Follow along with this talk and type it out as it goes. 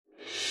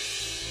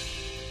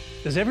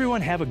Does everyone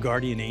have a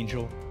guardian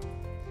angel?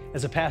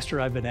 As a pastor,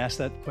 I've been asked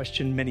that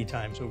question many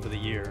times over the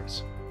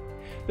years.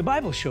 The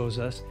Bible shows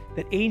us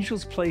that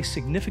angels play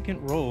significant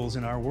roles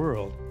in our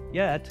world,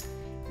 yet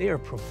they are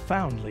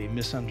profoundly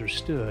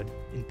misunderstood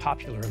in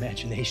popular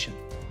imagination.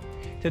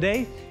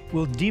 Today,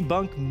 we'll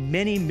debunk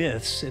many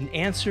myths and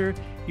answer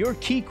your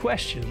key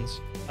questions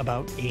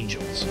about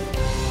angels.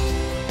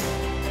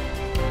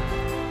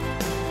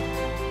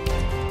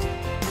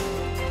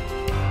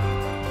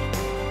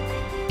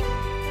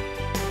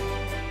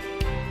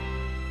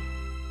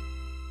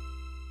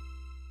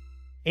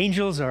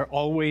 Angels are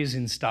always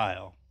in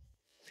style.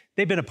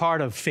 They've been a part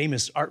of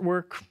famous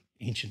artwork,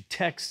 ancient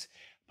texts,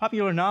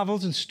 popular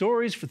novels, and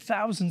stories for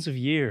thousands of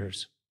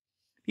years.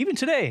 Even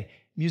today,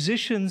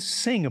 musicians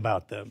sing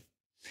about them.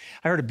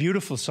 I heard a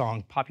beautiful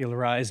song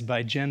popularized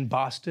by Jen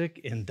Bostic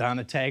and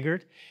Donna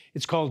Taggart.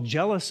 It's called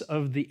 "Jealous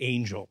of the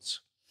Angels."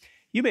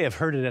 You may have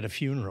heard it at a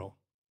funeral.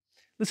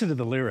 Listen to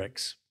the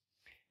lyrics.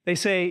 They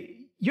say,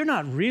 "You're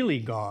not really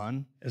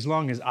gone as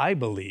long as I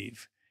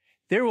believe.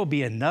 There will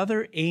be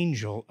another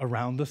angel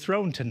around the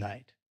throne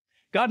tonight.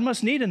 God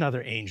must need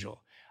another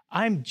angel.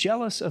 I'm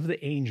jealous of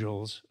the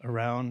angels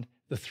around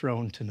the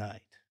throne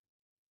tonight."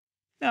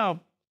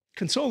 Now,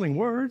 consoling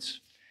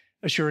words,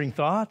 assuring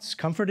thoughts,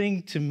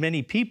 comforting to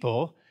many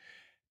people,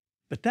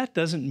 but that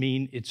doesn't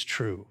mean it's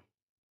true.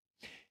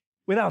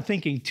 Without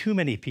thinking, too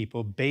many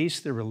people base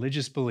their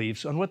religious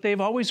beliefs on what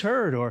they've always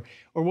heard or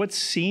what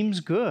seems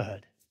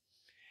good.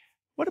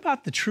 What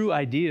about the true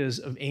ideas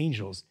of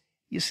angels?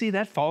 You see,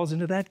 that falls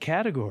into that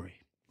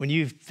category. When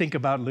you think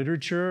about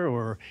literature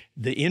or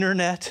the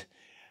internet,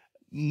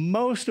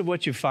 most of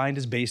what you find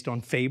is based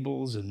on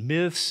fables and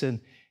myths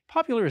and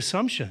popular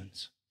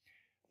assumptions.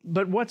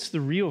 But what's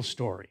the real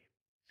story?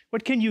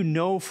 What can you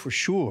know for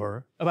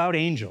sure about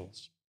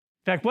angels?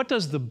 In fact, what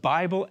does the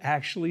Bible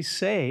actually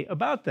say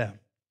about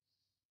them?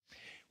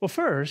 Well,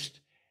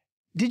 first,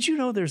 did you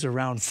know there's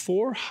around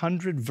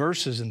 400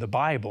 verses in the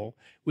Bible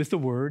with the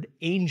word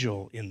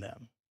angel in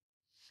them?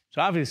 So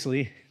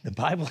obviously, the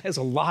Bible has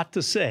a lot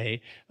to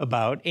say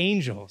about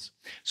angels.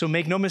 So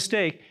make no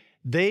mistake,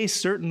 they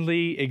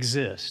certainly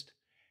exist.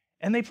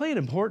 And they play an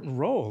important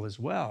role as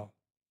well.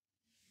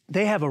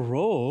 They have a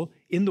role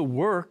in the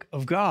work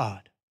of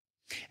God.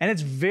 And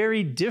it's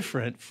very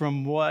different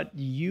from what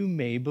you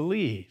may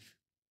believe.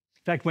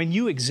 In fact, when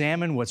you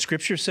examine what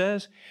Scripture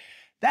says,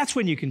 that's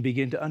when you can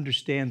begin to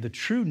understand the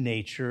true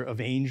nature of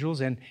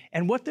angels and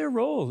what their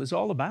role is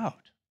all about.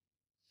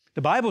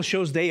 The Bible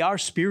shows they are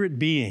spirit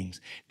beings.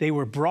 They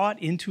were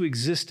brought into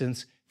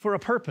existence for a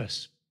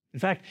purpose. In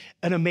fact,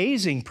 an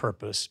amazing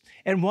purpose,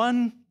 and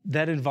one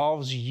that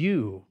involves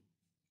you.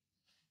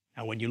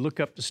 Now, when you look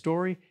up the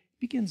story, it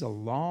begins a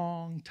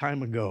long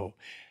time ago.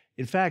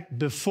 In fact,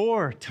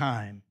 before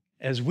time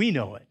as we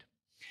know it.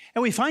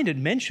 And we find it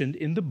mentioned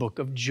in the book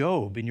of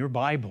Job in your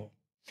Bible.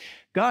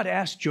 God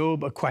asked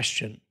Job a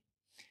question.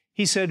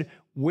 He said,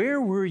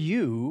 "Where were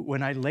you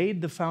when I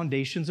laid the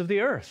foundations of the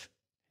earth?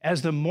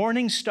 As the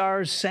morning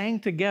stars sang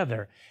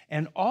together,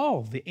 and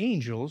all the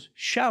angels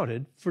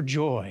shouted for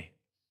joy."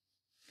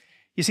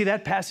 You see,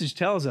 that passage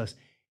tells us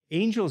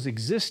angels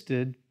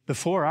existed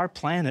before our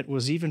planet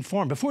was even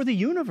formed, before the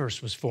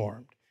universe was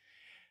formed.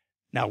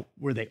 Now,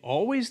 were they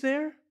always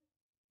there?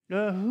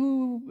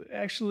 Who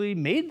actually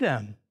made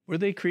them? Were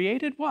they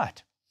created?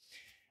 What?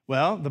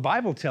 Well, the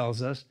Bible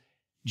tells us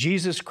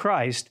Jesus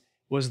Christ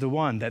was the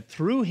one that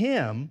through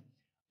him,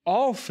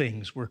 all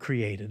things were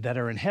created that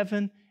are in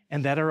heaven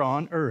and that are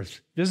on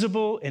earth,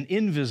 visible and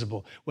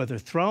invisible, whether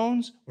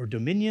thrones or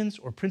dominions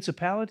or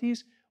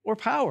principalities or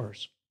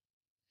powers.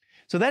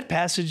 So that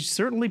passage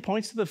certainly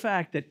points to the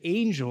fact that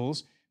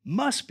angels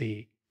must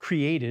be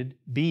created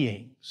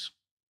beings.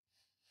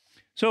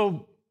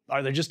 So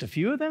are there just a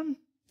few of them?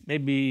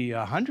 Maybe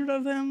 100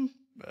 of them?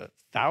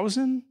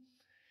 1,000?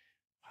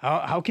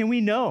 How can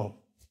we know?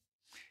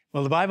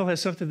 Well, the Bible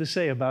has something to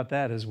say about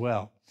that as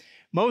well.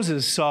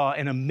 Moses saw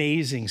an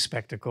amazing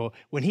spectacle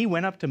when he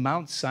went up to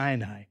Mount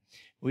Sinai.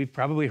 We've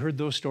probably heard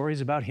those stories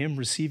about him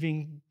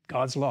receiving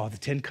God's law, the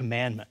 10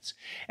 Commandments.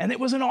 And it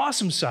was an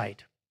awesome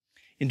sight.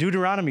 In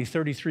Deuteronomy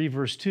 33,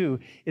 verse 2,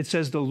 it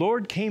says, "The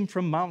Lord came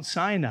from Mount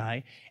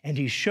Sinai, and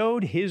he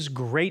showed his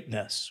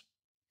greatness."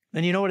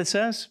 Then you know what it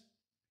says?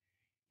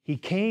 He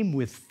came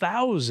with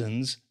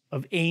thousands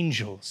of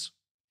angels.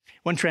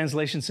 One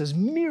translation says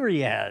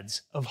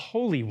myriads of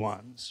holy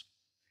ones.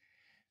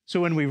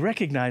 So when we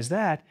recognize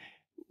that,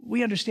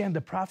 we understand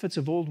the prophets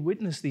of old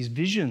witnessed these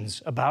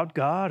visions about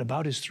God,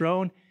 about his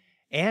throne,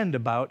 and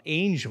about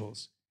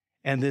angels,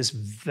 and this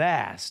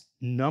vast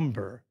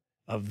number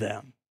of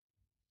them.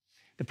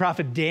 The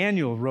prophet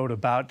Daniel wrote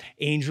about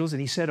angels,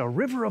 and he said, "A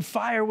river of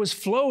fire was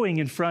flowing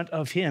in front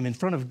of him, in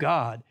front of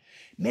God.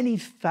 Many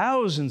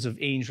thousands of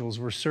angels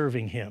were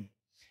serving him,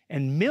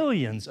 and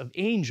millions of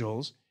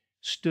angels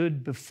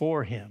stood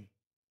before him."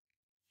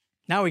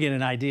 Now we get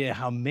an idea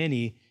how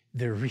many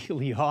there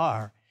really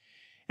are.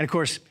 And of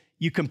course,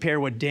 you compare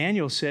what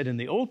Daniel said in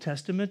the Old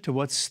Testament to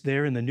what's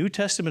there in the New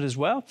Testament as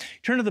well.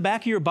 Turn to the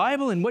back of your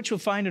Bible, and what you'll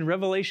find in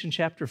Revelation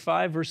chapter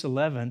 5, verse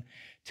 11,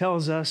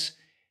 tells us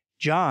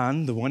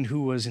John, the one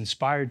who was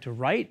inspired to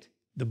write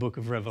the book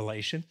of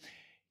Revelation,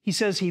 he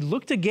says he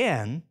looked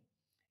again,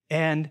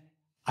 and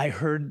I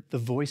heard the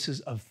voices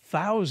of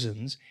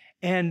thousands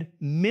and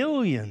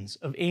millions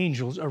of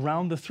angels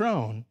around the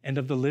throne and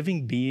of the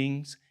living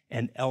beings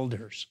and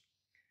elders.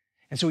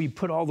 And so he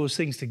put all those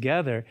things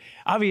together.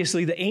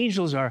 Obviously, the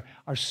angels are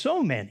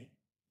so many,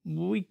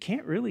 we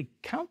can't really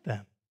count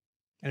them.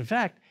 And in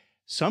fact,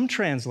 some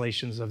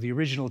translations of the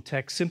original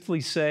text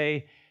simply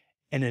say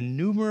an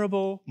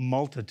innumerable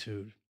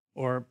multitude,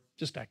 or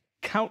just a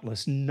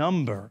countless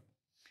number.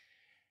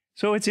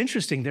 So it's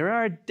interesting. There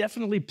are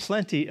definitely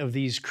plenty of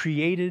these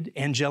created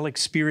angelic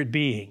spirit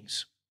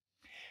beings.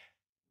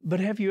 But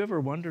have you ever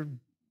wondered,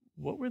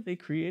 what were they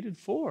created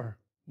for?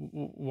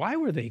 Why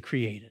were they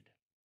created?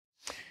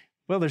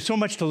 Well, there's so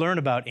much to learn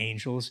about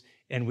angels,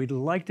 and we'd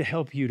like to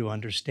help you to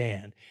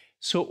understand.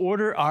 So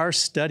order our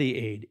study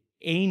aid,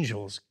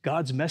 Angels,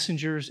 God's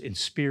Messengers in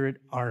Spirit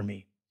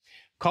Army.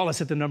 Call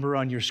us at the number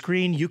on your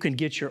screen. You can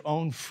get your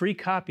own free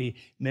copy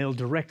mailed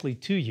directly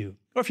to you.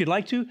 Or if you'd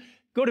like to,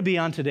 go to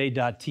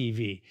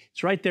beyondtoday.tv.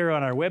 It's right there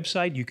on our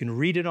website. You can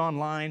read it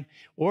online,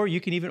 or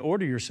you can even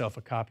order yourself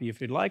a copy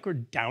if you'd like, or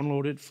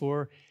download it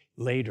for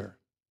later.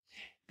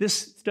 This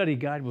study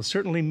guide will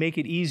certainly make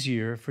it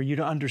easier for you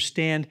to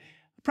understand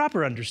a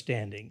proper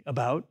understanding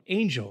about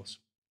angels.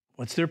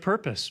 What's their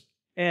purpose?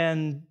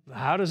 And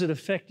how does it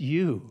affect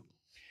you?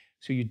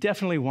 So you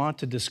definitely want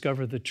to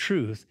discover the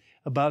truth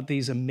about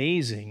these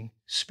amazing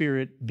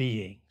spirit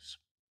beings.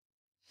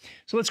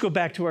 So let's go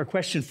back to our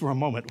question for a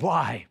moment.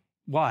 Why?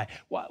 Why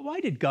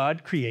did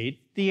God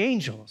create the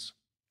angels?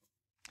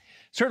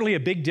 Certainly a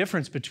big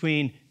difference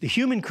between the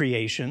human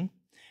creation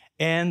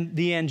and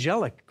the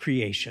angelic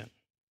creation.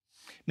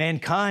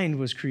 Mankind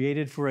was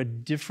created for a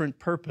different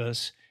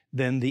purpose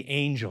than the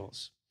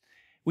angels.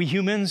 We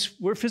humans,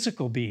 we're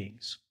physical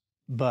beings,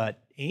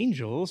 but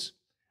angels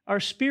are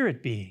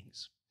spirit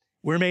beings.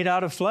 We're made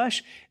out of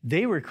flesh.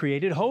 They were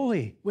created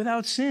holy,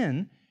 without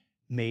sin,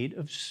 made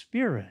of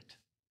spirit.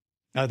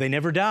 Now, they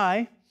never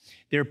die.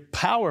 They're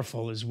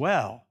powerful as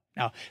well.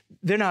 Now,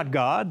 they're not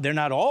God. They're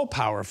not all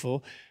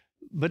powerful,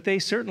 but they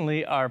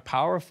certainly are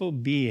powerful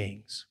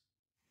beings.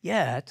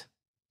 Yet,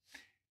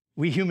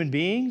 we human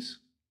beings,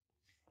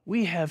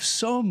 we have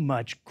so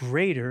much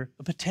greater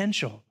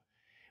potential.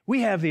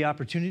 We have the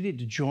opportunity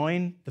to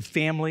join the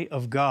family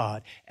of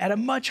God at a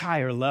much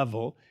higher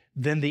level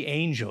than the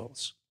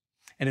angels.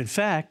 And in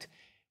fact,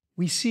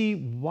 we see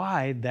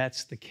why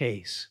that's the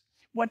case.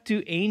 What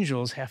do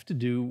angels have to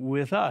do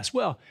with us?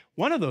 Well,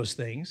 one of those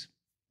things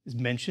is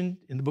mentioned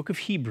in the book of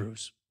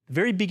Hebrews, the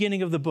very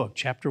beginning of the book,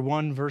 chapter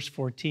 1, verse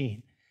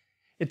 14.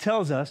 It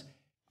tells us,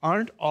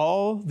 aren't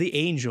all the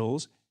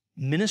angels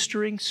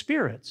ministering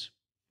spirits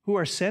who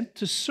are sent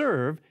to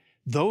serve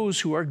those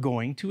who are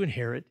going to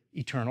inherit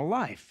eternal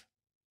life?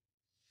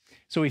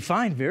 So we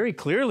find very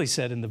clearly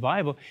said in the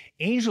Bible,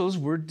 angels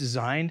were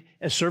designed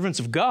as servants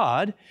of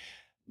God,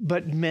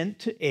 but meant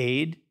to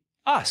aid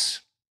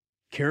us,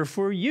 care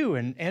for you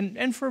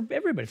and for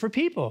everybody, for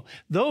people.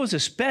 Those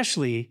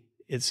especially,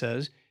 it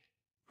says,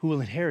 who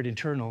will inherit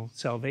eternal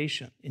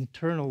salvation,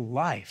 eternal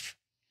life.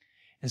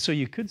 And so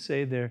you could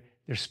say they're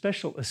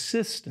special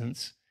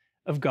assistants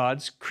of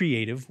God's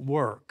creative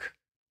work.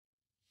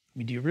 I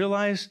mean, do you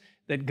realize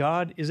that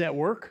God is at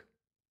work?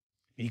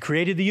 He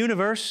created the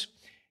universe.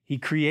 He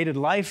created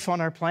life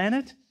on our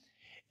planet.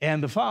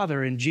 And the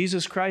Father and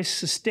Jesus Christ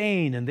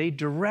sustain and they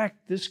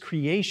direct this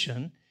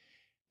creation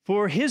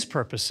for His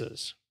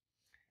purposes.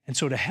 And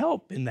so to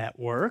help in that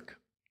work,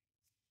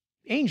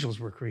 angels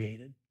were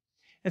created.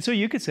 And so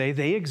you could say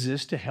they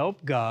exist to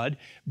help God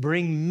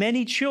bring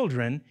many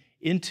children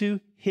into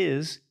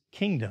His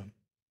kingdom.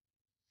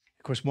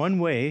 Of course, one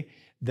way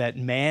that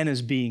man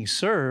is being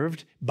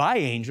served by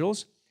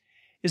angels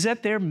is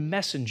that they're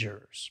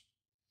messengers.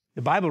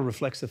 The Bible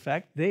reflects the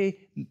fact they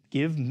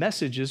give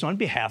messages on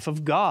behalf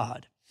of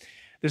God.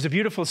 There's a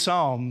beautiful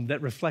psalm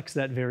that reflects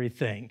that very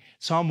thing.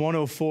 Psalm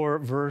 104,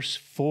 verse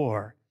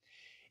 4.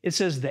 It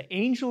says, the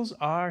angels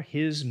are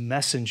His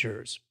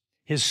messengers,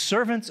 His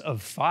servants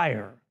of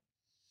fire.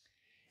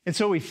 And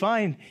so we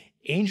find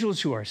angels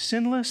who are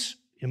sinless,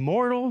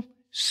 immortal,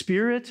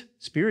 spirit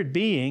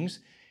beings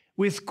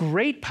with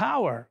great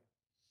power.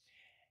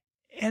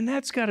 And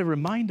that's got to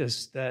remind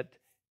us that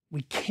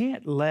we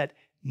can't let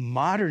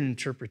modern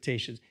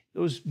interpretations,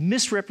 those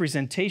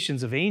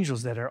misrepresentations of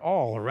angels that are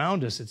all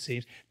around us, it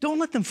seems, don't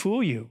let them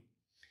fool you.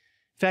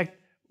 In fact,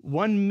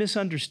 one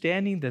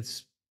misunderstanding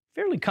that's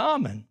fairly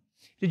common,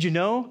 did you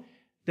know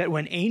that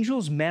when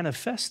angels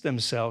manifest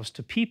themselves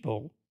to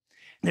people,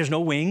 there's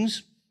no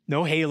wings,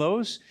 no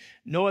halos,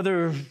 no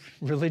other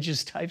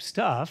religious type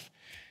stuff.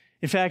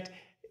 In fact,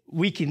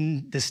 we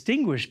can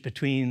distinguish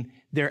between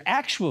their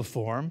actual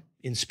form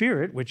in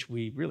spirit, which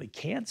we really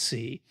can't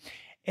see,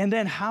 and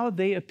then how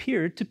they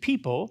appeared to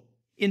people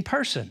in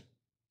person.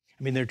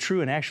 I mean, their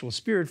true and actual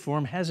spirit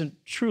form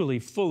hasn't truly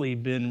fully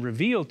been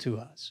revealed to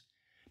us.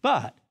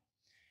 But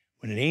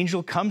when an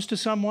angel comes to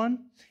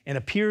someone and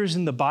appears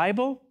in the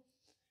Bible,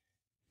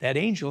 that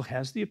angel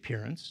has the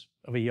appearance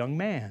of a young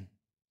man.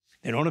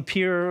 They don't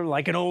appear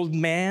like an old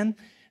man.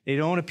 They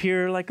don't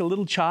appear like a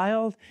little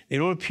child. They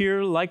don't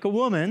appear like a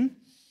woman.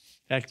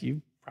 In fact,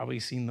 you've probably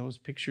seen those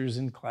pictures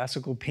in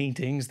classical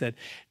paintings that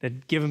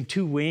give them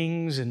two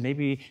wings and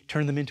maybe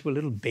turn them into a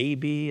little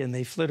baby and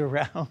they flit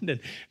around. And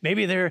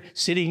maybe they're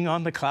sitting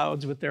on the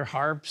clouds with their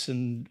harps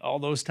and all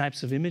those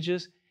types of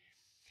images.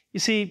 You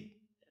see,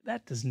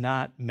 that does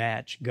not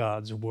match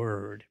God's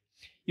word.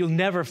 You'll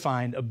never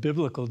find a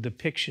biblical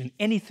depiction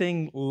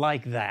anything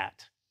like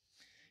that.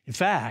 In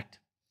fact,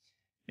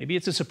 maybe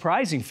it's a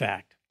surprising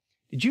fact.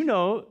 Did you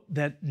know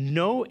that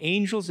no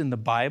angels in the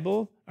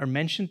Bible are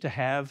mentioned to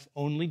have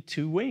only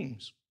two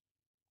wings?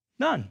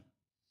 None.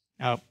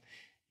 Now,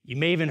 you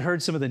may even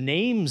heard some of the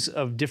names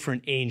of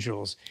different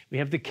angels. We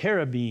have the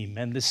cherubim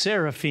and the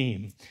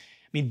seraphim.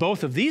 I mean,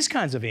 both of these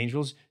kinds of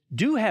angels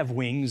do have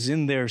wings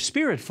in their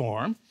spirit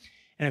form.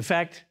 And in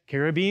fact,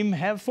 cherubim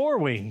have 4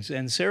 wings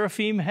and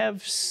seraphim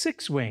have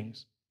 6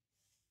 wings,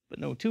 but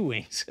no 2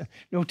 wings,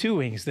 no 2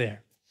 wings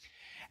there.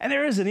 And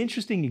there is an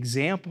interesting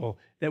example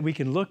that we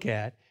can look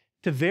at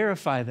to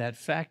verify that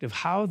fact of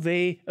how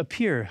they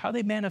appear, how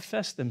they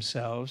manifest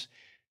themselves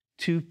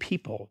to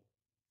people.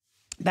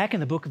 Back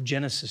in the book of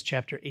Genesis,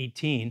 chapter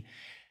 18,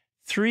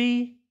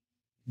 3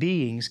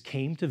 beings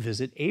came to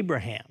visit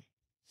Abraham.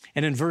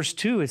 And in verse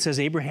 2, it says,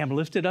 Abraham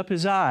lifted up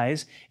his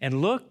eyes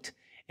and looked,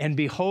 and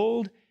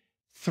behold,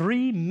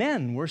 3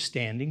 men were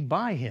standing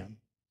by him.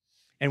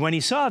 And when he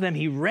saw them,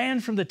 he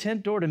ran from the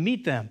tent door to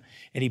meet them,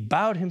 and he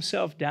bowed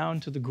himself down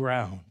to the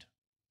ground.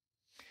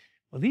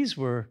 Well, these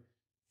were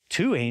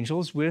 2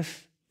 angels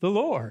with the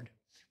Lord.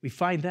 We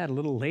find that a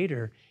little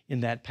later in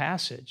that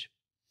passage.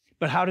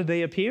 But how did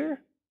they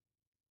appear?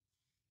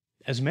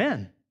 As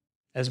men,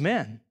 as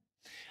men.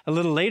 A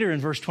little later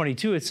in verse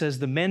 22, it says,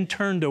 the men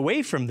turned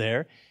away from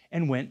there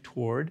and went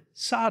toward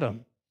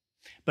Sodom.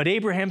 But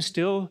Abraham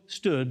still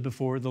stood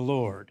before the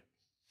Lord.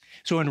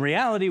 So in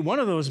reality, one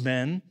of those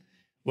men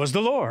was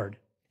the Lord,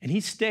 and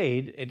he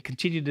stayed and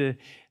continued to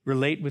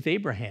relate with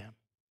Abraham.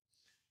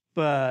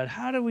 But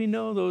how do we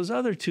know those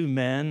other 2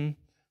 men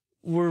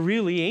were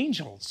really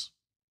angels?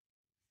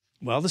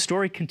 Well, the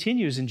story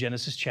continues in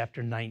Genesis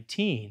chapter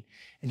 19.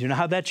 And you know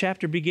how that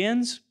chapter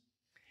begins?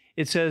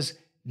 It says,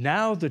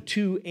 now the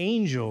 2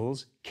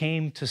 angels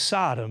came to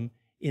Sodom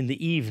in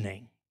the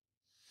evening.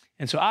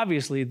 And so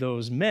obviously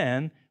those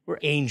men were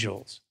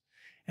angels.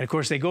 And of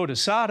course, they go to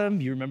Sodom.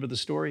 You remember the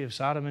story of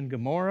Sodom and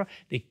Gomorrah?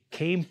 They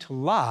came to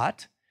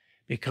Lot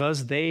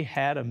because they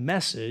had a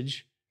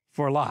message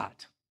for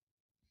Lot.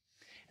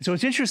 And so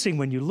it's interesting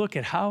when you look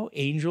at how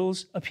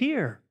angels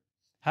appear.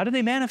 How do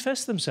they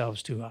manifest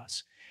themselves to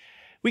us?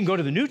 We can go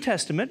to the New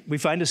Testament. We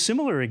find a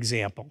similar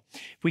example.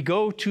 If we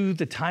go to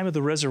the time of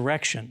the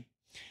resurrection,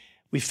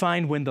 we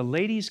find when the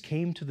ladies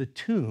came to the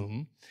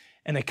tomb,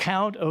 an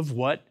account of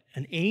what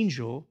an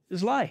angel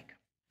is like,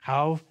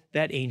 how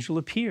that angel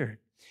appeared.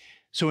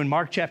 So in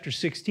Mark chapter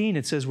 16,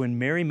 it says, when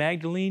Mary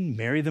Magdalene,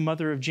 Mary the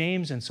mother of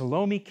James, and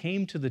Salome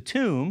came to the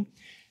tomb,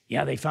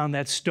 they found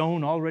that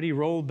stone already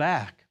rolled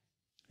back.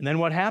 And then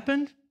what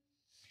happened?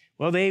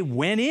 Well, they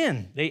went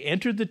in. They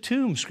entered the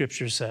tomb,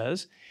 Scripture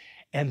says,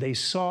 and they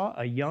saw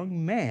a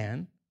young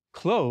man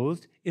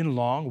clothed in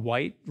long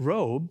white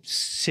robes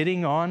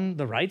sitting on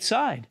the right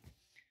side.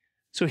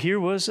 So here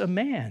was a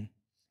man,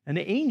 an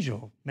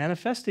angel,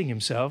 manifesting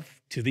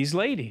himself to these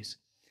ladies.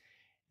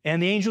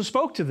 And the angel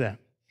spoke to them.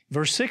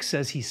 Verse 6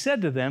 says, he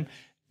said to them,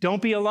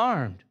 don't be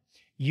alarmed.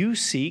 You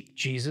seek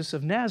Jesus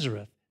of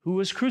Nazareth, who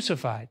was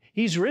crucified.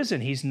 He's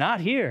risen. He's not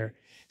here.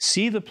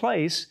 See the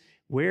place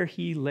where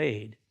he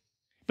laid.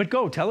 But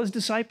go, tell his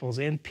disciples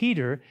and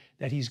Peter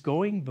that he's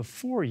going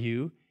before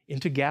you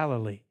into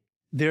Galilee.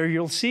 There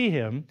you'll see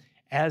him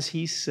as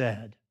he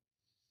said.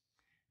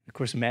 Of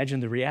course,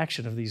 imagine the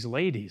reaction of these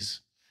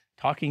ladies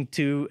talking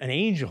to an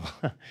angel.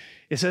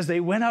 It says they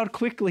went out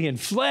quickly and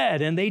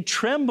fled, and they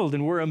trembled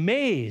and were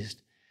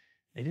amazed.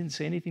 They didn't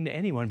say anything to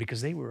anyone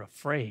because they were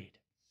afraid.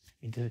 I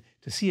mean,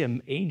 to see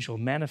an angel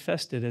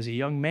manifested as a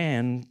young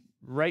man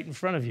right in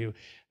front of you,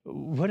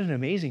 what an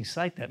amazing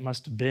sight that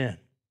must have been.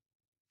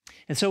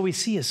 And so we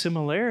see a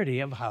similarity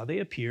of how they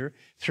appear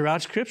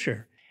throughout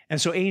Scripture. And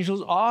so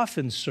angels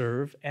often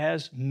serve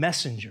as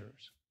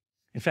messengers.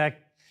 In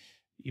fact,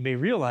 you may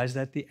realize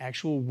that the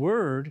actual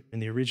word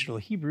in the original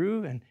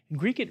Hebrew and in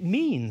Greek, it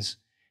means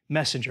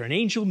messenger. An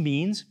angel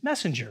means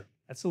messenger.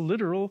 That's a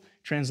literal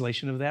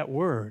translation of that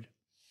word.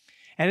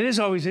 And it is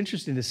always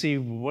interesting to see,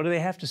 what do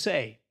they have to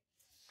say?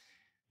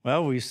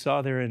 Well, we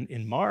saw there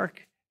in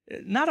Mark,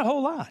 not a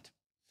whole lot.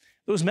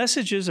 Those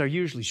messages are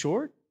usually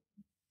short,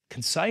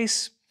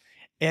 concise,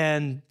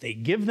 and they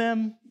give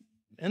them,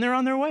 and they're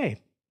on their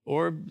way,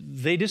 or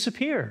they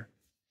disappear.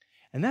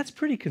 And that's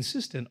pretty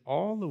consistent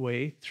all the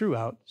way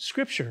throughout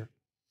Scripture.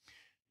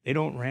 They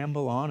don't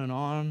ramble on and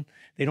on.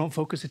 They don't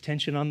focus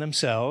attention on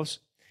themselves.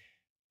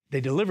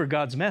 They deliver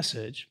God's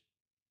message,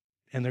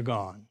 and they're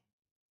gone.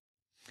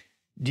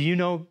 Do you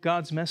know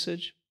God's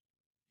message?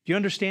 Do you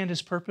understand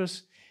His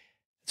purpose?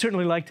 I'd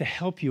certainly like to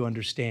help you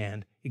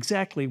understand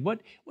exactly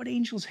what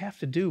angels have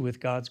to do with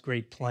God's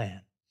great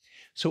plan.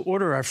 So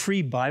order our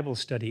free Bible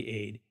study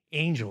aid,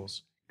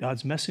 angels,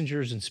 God's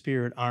messengers and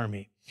spirit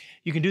army.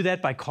 You can do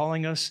that by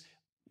calling us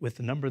with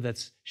the number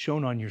that's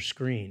shown on your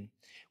screen.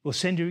 We'll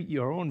send you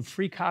your own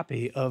free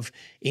copy of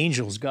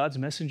Angels, God's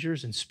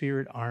Messengers and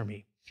Spirit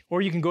Army.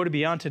 Or you can go to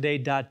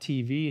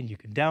beyondtoday.tv and you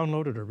can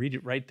download it or read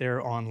it right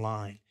there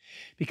online.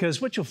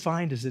 Because what you'll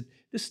find is that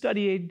this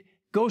study aid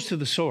goes to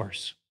the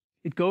source.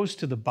 It goes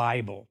to the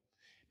Bible.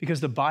 Because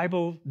the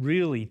Bible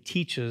really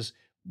teaches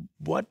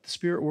what the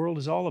spirit world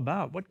is all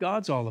about, what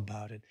God's all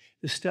about. It.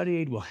 The study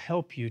aid will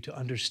help you to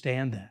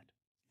understand that.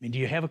 I mean, do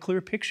you have a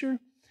clear picture?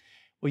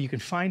 Well, you can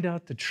find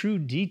out the true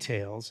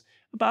details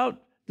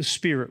about the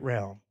spirit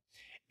realm.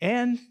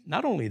 And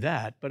not only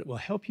that, but it will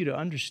help you to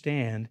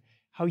understand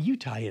how you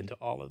tie into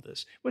all of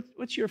this.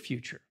 What's your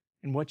future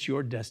and what's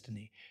your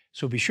destiny?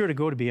 So be sure to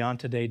go to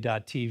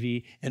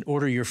beyondtoday.tv and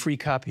order your free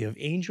copy of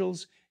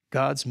Angels,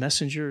 God's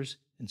Messengers,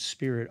 and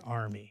Spirit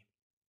Army.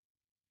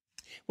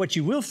 What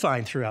you will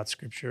find throughout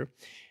Scripture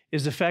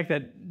is the fact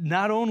that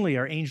not only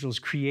are angels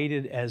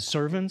created as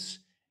servants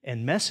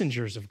and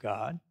messengers of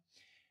God,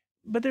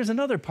 but there's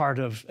another part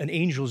of an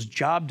angel's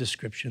job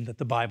description that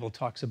the Bible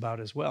talks about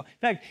as well. In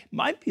fact, it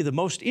might be the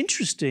most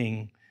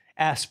interesting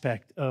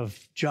aspect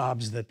of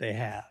jobs that they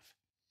have.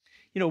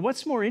 You know,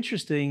 what's more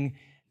interesting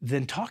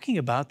than talking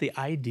about the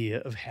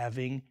idea of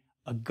having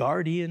a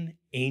guardian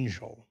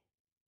angel?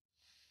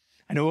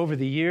 I know over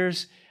the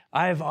years,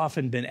 I've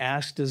often been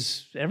asked,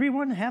 does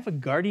everyone have a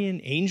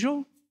guardian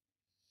angel?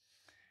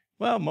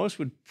 Well, most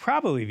would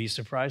probably be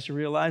surprised to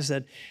realize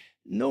that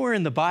nowhere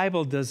in the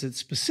Bible does it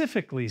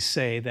specifically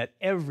say that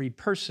every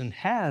person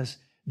has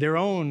their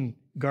own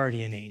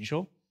guardian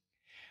angel,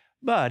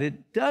 but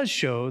it does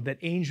show that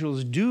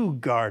angels do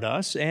guard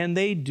us, and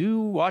they do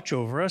watch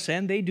over us,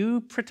 and they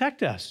do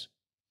protect us.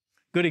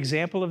 Good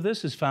example of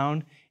this is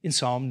found in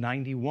Psalm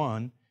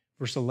 91,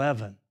 verse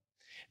 11.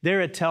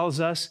 There it tells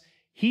us,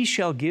 "He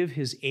shall give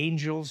his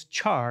angels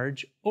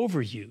charge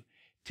over you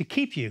to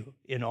keep you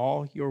in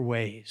all your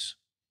ways."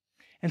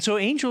 And so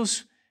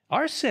angels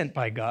are sent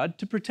by God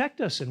to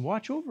protect us and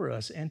watch over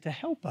us and to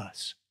help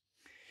us.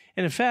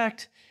 And in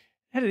fact,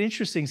 I had an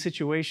interesting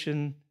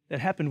situation that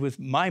happened with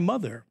my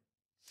mother.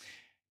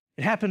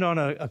 It happened on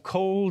a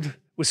cold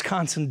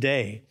Wisconsin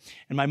day,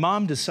 and my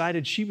mom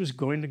decided she was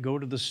going to go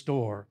to the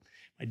store.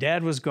 My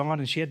dad was gone,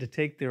 and she had to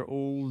take their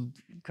old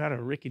kind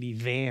of rickety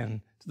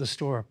van to the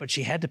store, but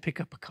she had to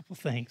pick up a couple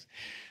things.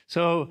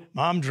 So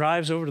Mom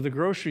drives over to the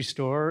grocery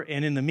store,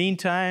 and in the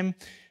meantime,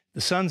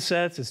 the sun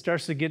sets, it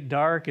starts to get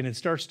dark, and it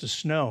starts to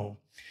snow.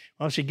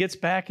 Well, she gets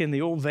back in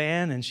the old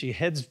van, and she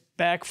heads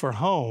back for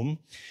home.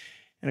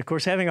 And of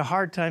course, having a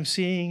hard time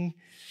seeing,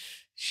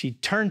 she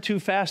turned too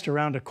fast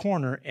around a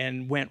corner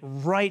and went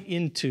right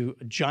into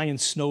a giant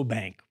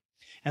snowbank.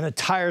 And the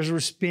tires were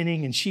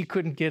spinning, and she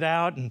couldn't get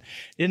out, and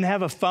didn't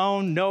have a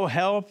phone, no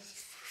help,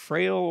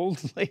 frail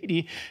old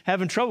lady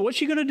having trouble. What's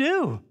she going to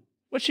do?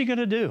 What's she going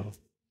to do?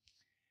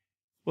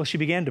 Well, she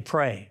began to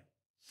pray.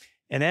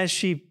 And as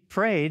she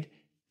prayed,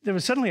 there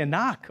was suddenly a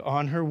knock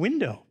on her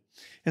window.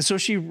 And so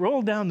she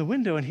rolled down the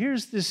window, and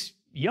here's this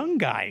young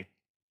guy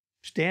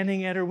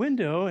standing at her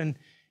window, and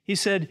he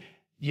said,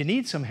 "You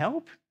need some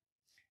help?"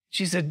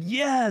 She said,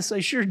 "Yes, I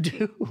sure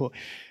do."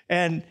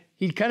 And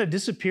he kind of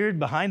disappeared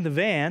behind the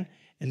van,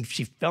 and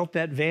she felt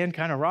that van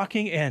kind of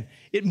rocking, and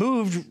it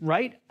moved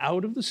right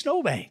out of the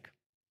snowbank.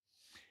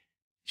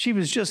 She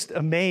was just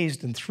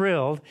amazed and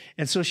thrilled,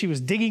 and so she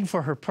was digging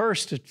for her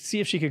purse to see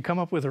if she could come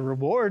up with a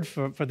reward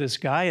for this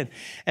guy. And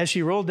as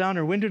she rolled down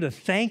her window to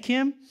thank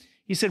him,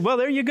 he said, "Well,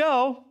 there you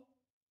go."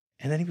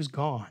 And then he was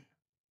gone.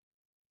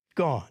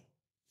 Gone.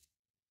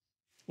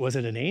 Was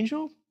it an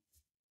angel?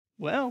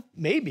 Well,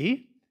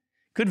 maybe.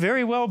 Could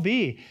very well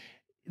be.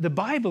 The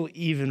Bible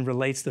even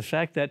relates the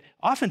fact that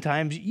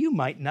oftentimes you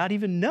might not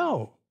even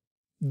know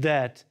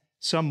that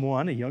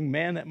someone, a young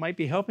man that might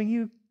be helping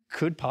you,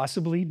 could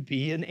possibly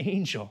be an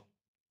angel.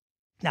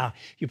 Now,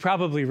 you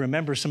probably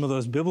remember some of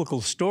those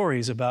biblical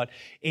stories about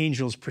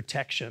angels'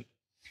 protection.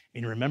 I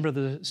mean, remember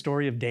the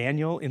story of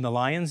Daniel in the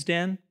lion's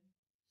den?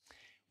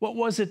 What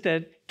was it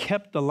that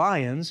kept the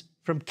lions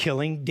from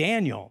killing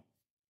Daniel?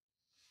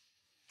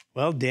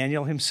 Well,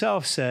 Daniel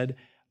himself said,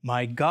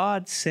 "My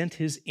God sent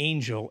his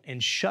angel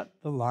and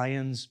shut the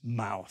lion's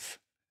mouth."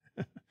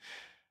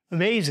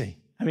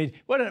 Amazing. I mean,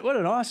 what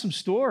an awesome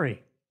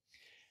story.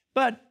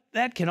 But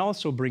that can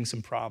also bring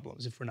some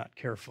problems if we're not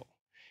careful.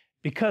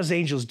 Because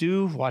angels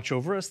do watch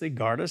over us, they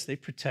guard us, they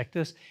protect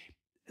us,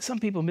 some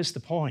people miss the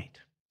point.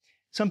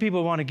 Some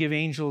people want to give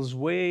angels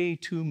way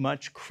too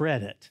much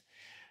credit.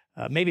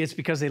 Maybe it's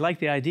because they like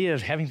the idea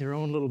of having their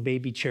own little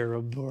baby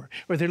cherub or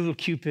their little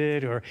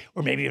Cupid or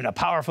maybe even a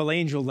powerful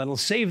angel that'll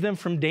save them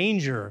from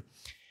danger.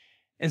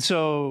 And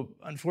so,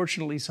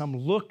 unfortunately, some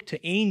look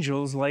to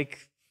angels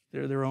like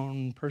they're their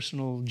own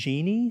personal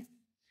genie,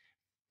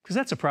 because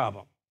that's a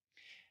problem.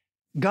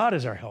 God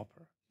is our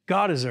helper.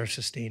 God is our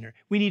sustainer.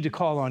 We need to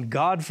call on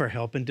God for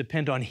help and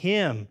depend on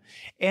Him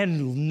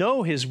and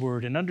know His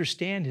word and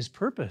understand His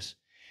purpose.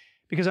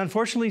 Because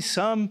unfortunately,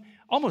 some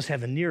almost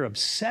have a near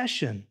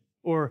obsession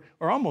or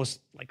almost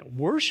like a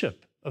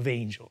worship of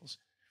angels.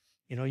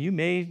 You know, you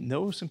may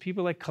know some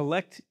people that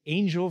collect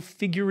angel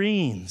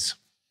figurines.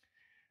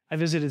 I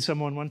visited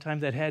someone one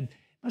time that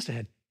must have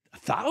had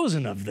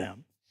 1,000 of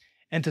them.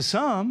 And to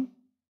some,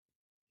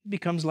 it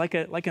becomes like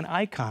an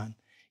icon.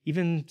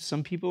 Even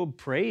some people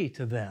pray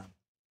to them.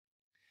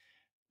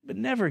 But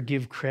never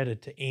give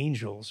credit to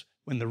angels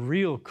when the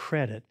real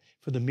credit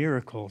for the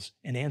miracles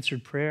and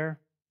answered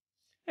prayer,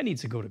 that needs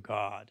to go to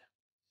God.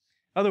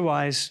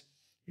 Otherwise,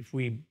 if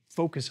we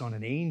focus on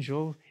an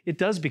angel, it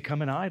does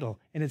become an idol,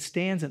 and it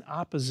stands in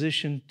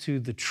opposition to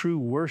the true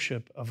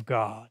worship of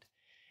God.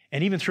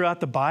 And even throughout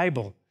the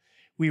Bible,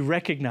 we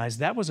recognize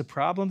that was a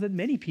problem that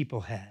many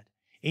people had.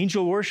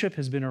 Angel worship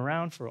has been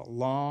around for a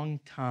long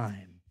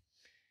time.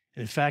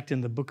 And in fact,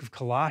 in the book of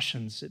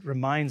Colossians, it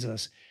reminds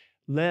us,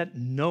 let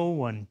no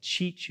one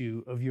cheat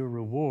you of your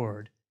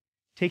reward,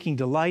 taking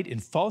delight in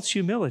false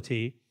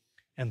humility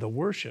and the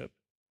worship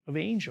of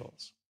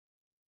angels.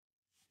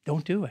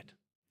 Don't do it.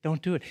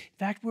 Don't do it. In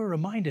fact, we're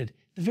reminded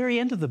at the very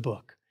end of the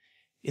book,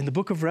 in the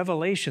book of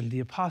Revelation,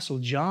 the Apostle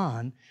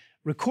John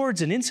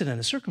records an incident,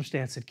 a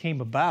circumstance that came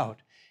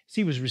about. As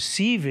he was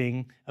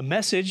receiving a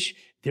message,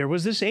 there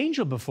was this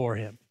angel before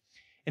him.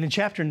 And in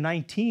chapter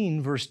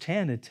 19, verse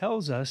 10, it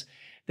tells us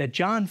that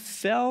John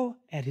fell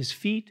at his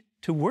feet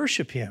to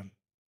worship him.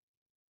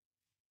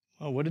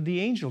 Well, what did the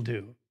angel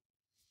do?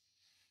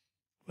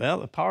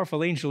 Well, a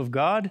powerful angel of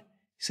God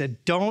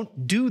said,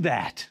 don't do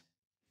that.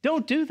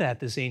 Don't do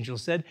that, this angel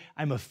said.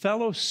 I'm a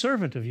fellow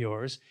servant of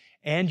yours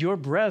and your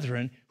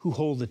brethren who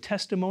hold the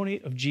testimony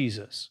of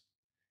Jesus.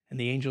 And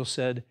the angel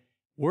said,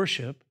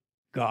 worship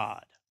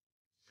God.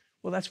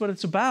 Well, that's what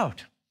it's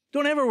about.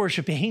 Don't ever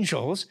worship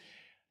angels.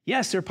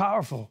 Yes, they're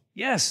powerful.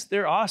 Yes,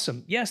 they're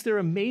awesome. Yes, they're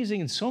amazing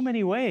in so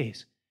many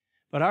ways.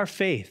 But our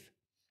faith,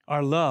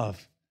 our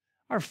love,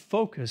 our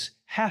focus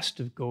has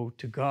to go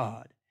to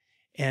God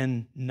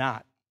and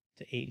not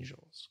to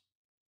angels.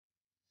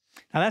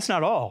 Now, that's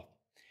not all.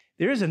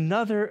 There is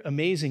another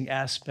amazing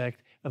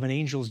aspect of an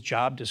angel's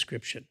job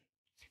description.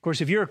 Of course,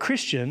 if you're a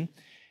Christian,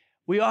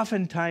 we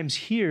oftentimes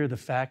hear the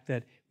fact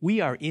that we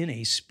are in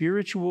a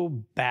spiritual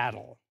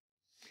battle.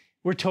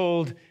 We're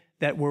told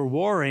that we're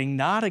warring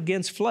not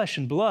against flesh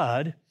and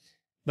blood,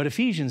 but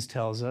Ephesians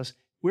tells us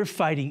we're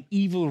fighting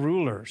evil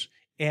rulers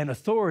and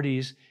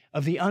authorities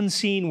of the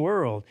unseen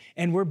world,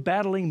 and we're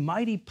battling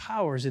mighty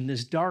powers in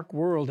this dark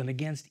world and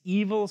against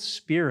evil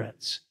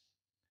spirits.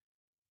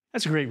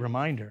 That's a great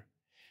reminder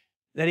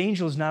that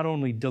angels not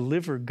only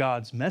deliver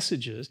God's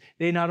messages,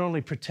 they not only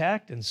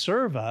protect and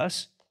serve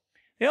us,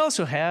 they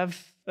also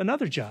have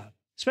another job,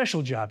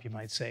 special job, you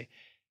might say,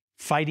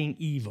 fighting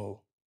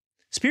evil,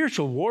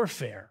 spiritual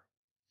warfare.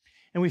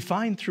 And we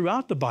find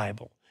throughout the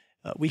Bible,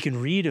 we can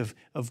read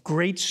of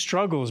great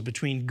struggles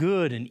between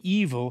good and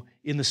evil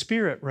in the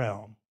spirit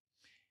realm.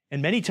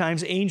 And many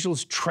times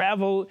angels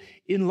travel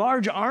in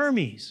large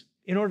armies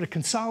in order to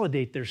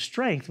consolidate their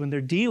strength when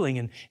they're dealing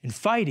and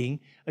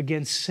fighting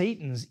against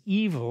Satan's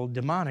evil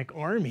demonic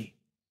army.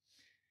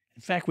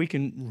 In fact, we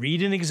can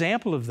read an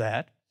example of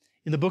that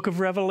in the book of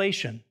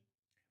Revelation.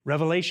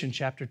 Revelation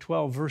chapter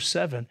 12, verse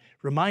 7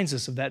 reminds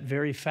us of that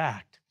very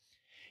fact.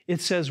 It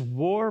says,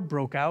 war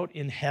broke out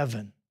in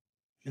heaven.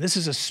 And this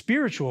is a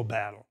spiritual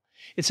battle.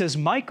 It says,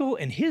 Michael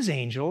and his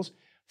angels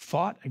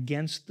fought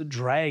against the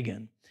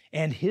dragon,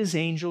 and his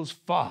angels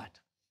fought.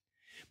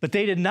 But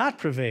they did not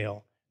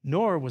prevail,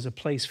 nor was a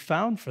place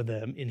found for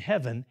them in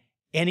heaven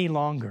any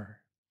longer.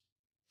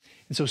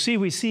 And so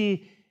we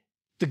see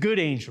the good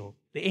angel,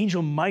 the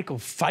angel Michael,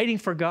 fighting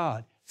for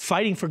God,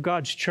 fighting for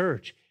God's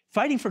church,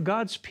 fighting for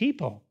God's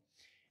people.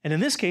 And in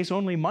this case,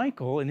 only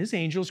Michael and his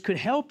angels could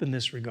help in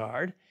this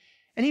regard.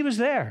 And he was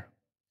there.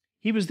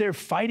 He was there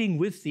fighting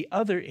with the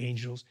other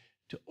angels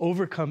to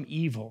overcome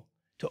evil,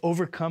 to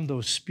overcome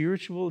those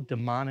spiritual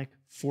demonic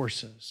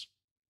forces.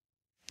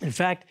 In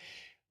fact,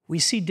 we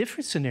see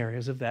different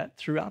scenarios of that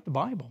throughout the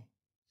Bible.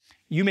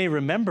 You may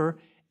remember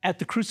at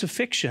the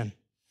crucifixion,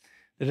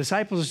 the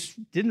disciples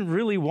didn't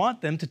really want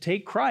them to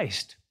take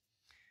Christ.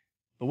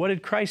 But what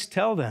did Christ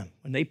tell them?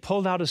 When they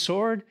pulled out a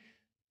sword,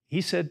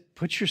 he said,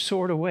 put your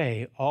sword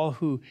away. All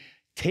who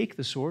take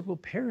the sword will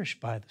perish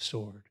by the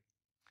sword.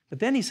 But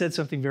then he said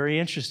something very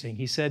interesting.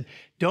 He said,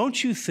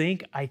 don't you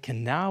think I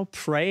can now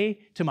pray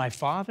to my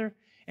Father,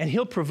 and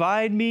he'll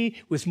provide me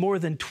with more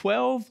than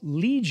 12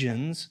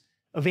 legions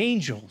of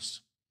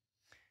angels?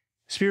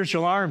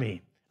 Spiritual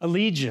army, a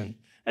legion.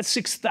 That's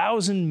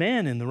 6,000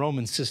 men in the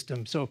Roman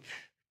system. So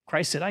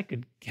Christ said, I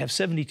could have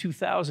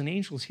 72,000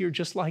 angels here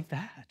just like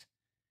that.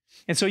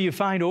 And so you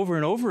find over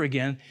and over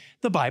again,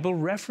 the Bible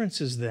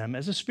references them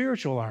as a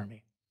spiritual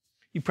army.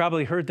 You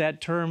probably heard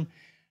that term,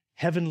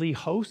 heavenly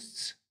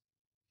hosts.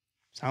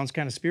 Sounds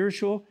kind of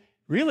spiritual.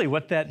 Really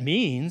what that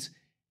means,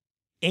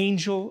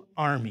 angel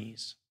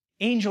armies.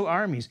 Angel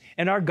armies.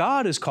 And our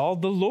God is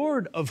called the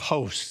Lord of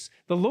hosts,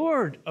 the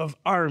Lord of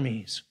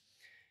armies.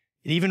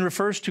 It even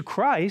refers to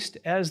Christ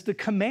as the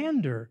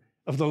commander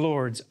of the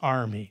Lord's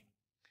army.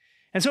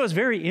 And so it's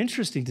very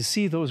interesting to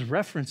see those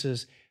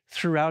references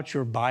throughout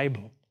your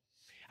Bible.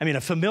 I mean,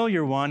 a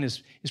familiar one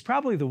is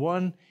probably the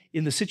one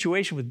in the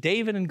situation with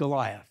David and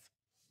Goliath.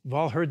 We've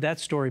all heard that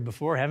story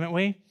before, haven't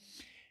we?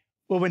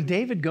 Well, when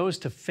David goes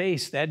to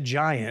face that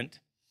giant,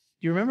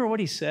 do you remember what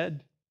he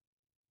said?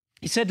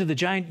 He said to the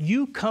giant,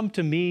 "You come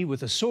to me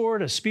with a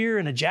sword, a spear,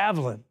 and a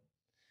javelin."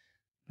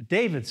 But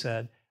David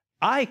said,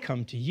 "I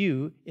come to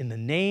you in the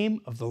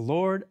name of the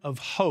Lord of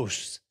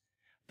hosts,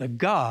 the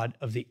God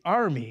of the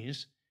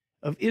armies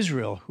of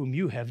Israel, whom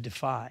you have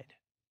defied."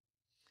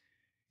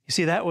 You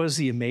see, that was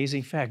the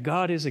amazing fact.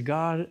 God is a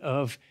God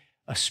of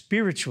a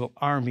spiritual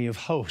army of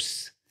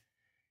hosts.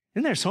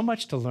 Isn't there so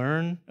much to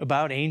learn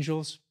about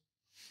angels?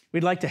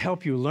 We'd like to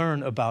help you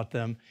learn about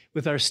them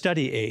with our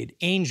study aid,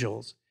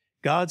 Angels,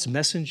 God's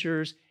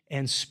Messengers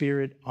and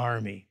Spirit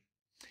Army.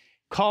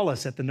 Call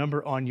us at the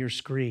number on your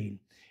screen.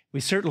 We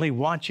certainly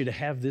want you to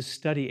have this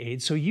study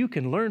aid so you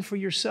can learn for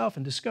yourself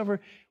and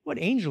discover what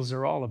angels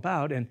are all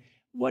about and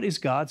what is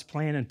God's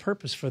plan and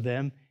purpose for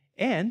them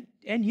and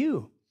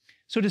you.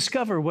 So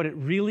discover what it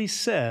really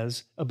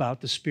says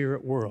about the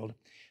spirit world.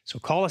 So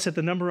call us at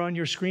the number on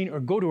your screen or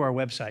go to our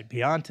website,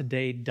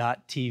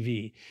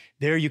 beyondtoday.tv.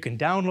 There you can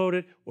download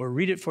it or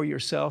read it for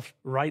yourself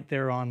right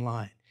there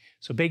online.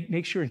 So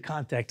make sure and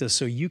contact us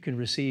so you can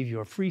receive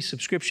your free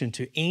subscription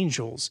to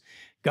Angels,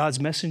 God's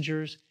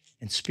Messengers,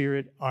 and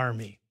Spirit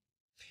Army.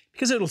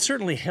 Because it'll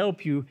certainly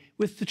help you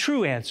with the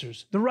true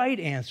answers, the right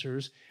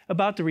answers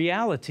about the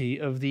reality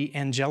of the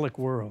angelic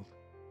world.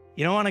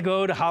 You don't want to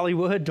go to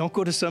Hollywood, don't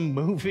go to some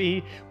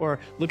movie or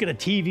look at a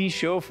TV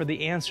show for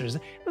the answers.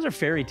 Those are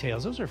fairy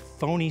tales, those are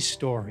phony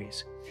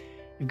stories.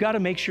 You've got to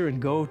make sure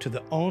and go to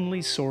the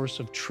only source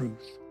of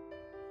truth.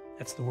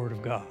 That's the Word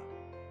of God.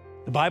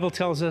 The Bible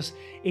tells us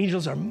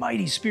angels are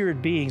mighty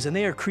spirit beings and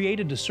they are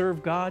created to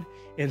serve God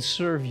and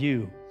serve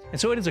you.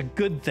 And so it is a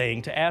good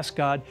thing to ask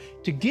God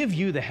to give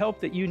you the help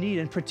that you need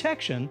and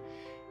protection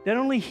that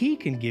only He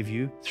can give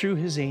you through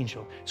His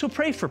angel. So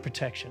pray for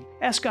protection.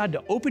 Ask God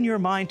to open your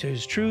mind to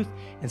His truth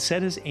and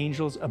set His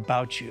angels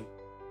about you.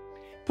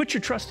 Put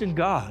your trust in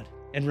God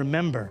and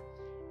remember,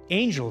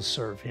 angels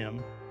serve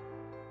Him,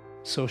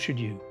 so should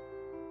you.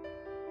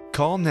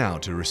 Call now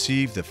to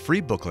receive the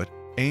free booklet,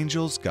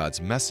 Angels, God's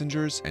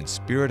Messengers, and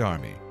Spirit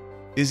Army.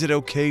 Is it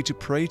okay to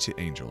pray to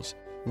angels?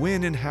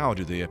 When and how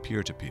do they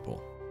appear to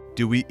people?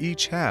 Do we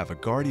each have a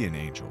guardian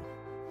angel?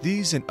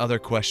 These and other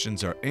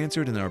questions are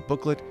answered in our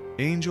booklet,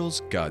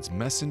 Angels, God's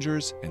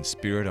Messengers, and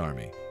Spirit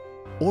Army.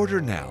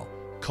 Order now.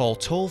 Call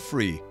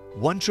toll-free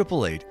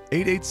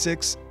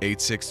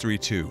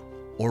 1-888-886-8632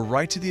 or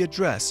write to the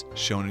address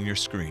shown on your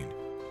screen.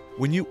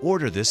 When you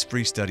order this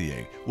free study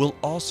aid, we'll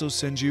also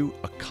send you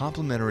a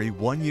complimentary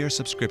 1-year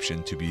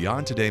subscription to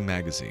Beyond Today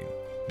magazine.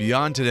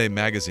 Beyond Today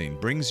magazine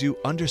brings you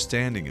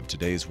understanding of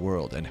today's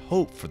world and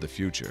hope for the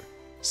future.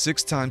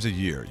 6 times a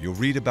year, you'll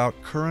read about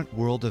current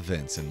world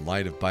events in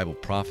light of Bible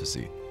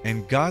prophecy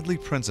and godly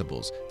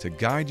principles to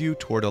guide you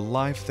toward a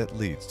life that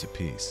leads to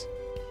peace.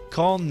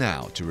 Call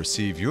now to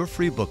receive your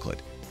free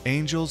booklet,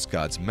 Angels,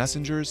 God's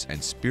Messengers,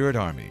 and Spirit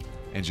Army,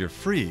 and your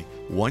free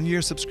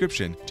 1-year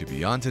subscription to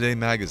Beyond Today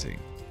magazine.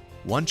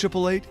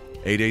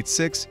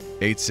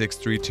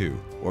 1-888-886-8632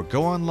 or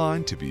go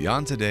online to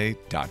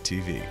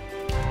beyondtoday.tv.